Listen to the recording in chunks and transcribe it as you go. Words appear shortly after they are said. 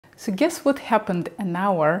So guess what happened an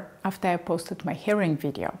hour after I posted my herring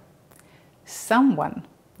video? Someone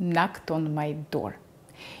knocked on my door.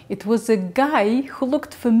 It was a guy who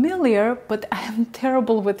looked familiar, but I am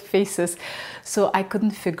terrible with faces, so I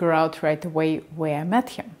couldn't figure out right away where I met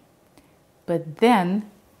him. But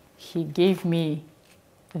then he gave me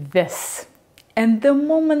this. And the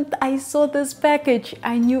moment I saw this package,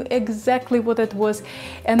 I knew exactly what it was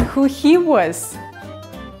and who he was.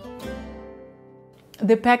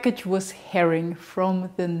 The package was herring from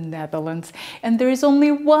the Netherlands, and there is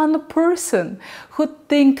only one person who'd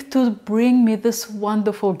think to bring me this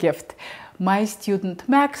wonderful gift. My student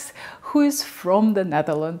Max, who is from the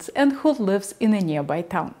Netherlands and who lives in a nearby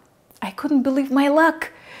town. I couldn't believe my luck.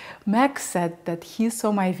 Max said that he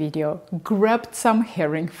saw my video, grabbed some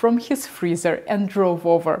herring from his freezer and drove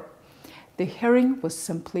over. The herring was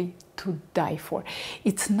simply to die for.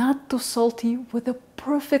 It's not too salty, with a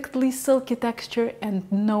perfectly silky texture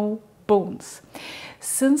and no bones.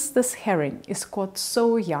 Since this herring is caught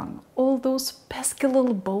so young, all those pesky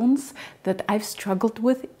little bones that I've struggled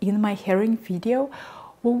with in my herring video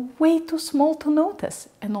were way too small to notice,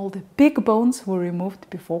 and all the big bones were removed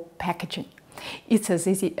before packaging. It's as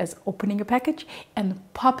easy as opening a package and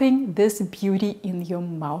popping this beauty in your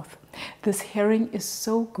mouth. This herring is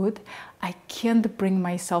so good, I can't bring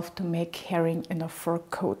myself to make herring in a fur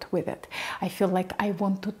coat with it. I feel like I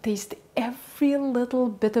want to taste every little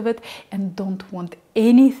bit of it and don't want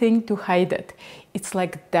anything to hide it. It's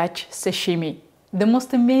like Dutch sashimi. The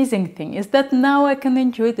most amazing thing is that now I can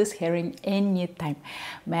enjoy this herring anytime.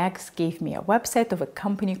 Max gave me a website of a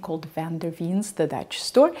company called Vander, Veen's, the Dutch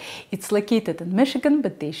store. It's located in Michigan,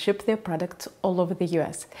 but they ship their products all over the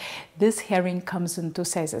US. This herring comes in two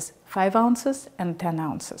sizes, 5 ounces and 10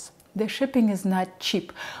 ounces. The shipping is not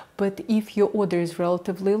cheap, but if your order is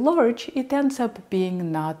relatively large, it ends up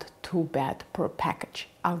being not too bad per package.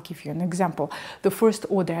 I'll give you an example. The first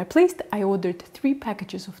order I placed, I ordered 3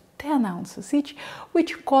 packages of 10 ounces each,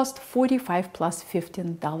 which cost $45 plus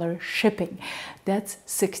 $15 shipping. That's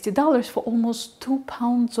 $60 for almost 2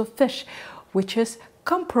 pounds of fish, which is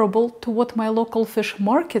comparable to what my local fish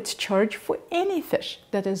markets charge for any fish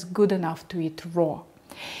that is good enough to eat raw.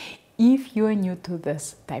 If you are new to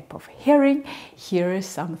this type of herring, here are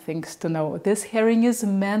some things to know. This herring is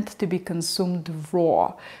meant to be consumed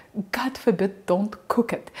raw. God forbid, don't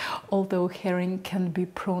cook it. Although herring can be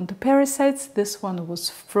prone to parasites, this one was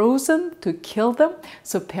frozen to kill them,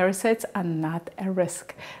 so parasites are not a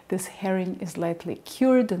risk. This herring is lightly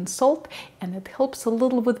cured in salt and it helps a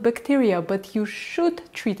little with bacteria, but you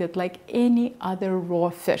should treat it like any other raw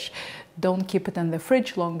fish. Don't keep it in the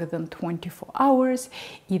fridge longer than 24 hours.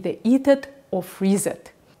 Either eat it or freeze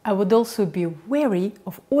it. I would also be wary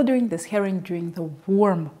of ordering this herring during the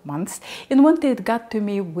warm months. In winter it got to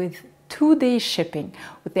me with 2-day shipping,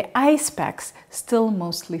 with the ice packs still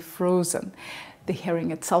mostly frozen. The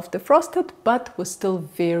herring itself defrosted, but was still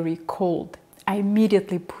very cold. I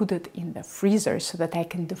immediately put it in the freezer so that I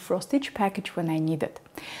can defrost each package when I need it.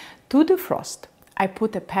 To defrost, I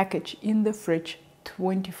put a package in the fridge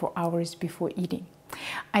 24 hours before eating.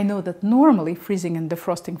 I know that normally freezing and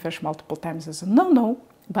defrosting fish multiple times is a no-no,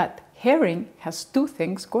 but herring has 2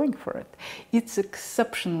 things going for it. It's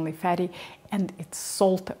exceptionally fatty and it's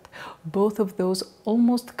salted. Both of those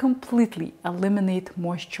almost completely eliminate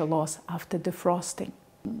moisture loss after defrosting.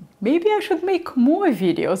 Maybe I should make more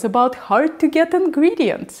videos about hard-to-get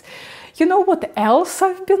ingredients. You know what else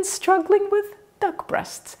I've been struggling with? Duck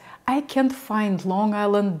breasts. I can't find Long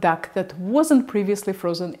Island duck that wasn't previously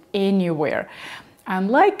frozen anywhere.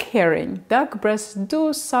 Unlike herring, duck breasts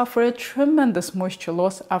do suffer a tremendous moisture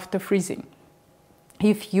loss after freezing.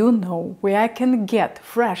 If you know where I can get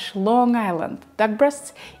fresh Long Island duck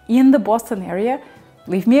breasts in the Boston area,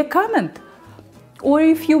 leave me a comment. Or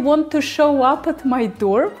if you want to show up at my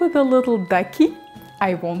door with a little ducky,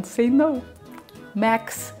 I won't say no.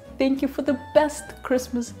 Max, thank you for the best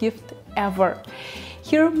Christmas gift ever.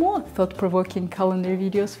 Here are more thought-provoking calendar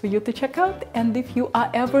videos for you to check out, and if you are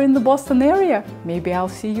ever in the Boston area, maybe I'll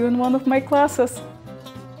see you in one of my classes.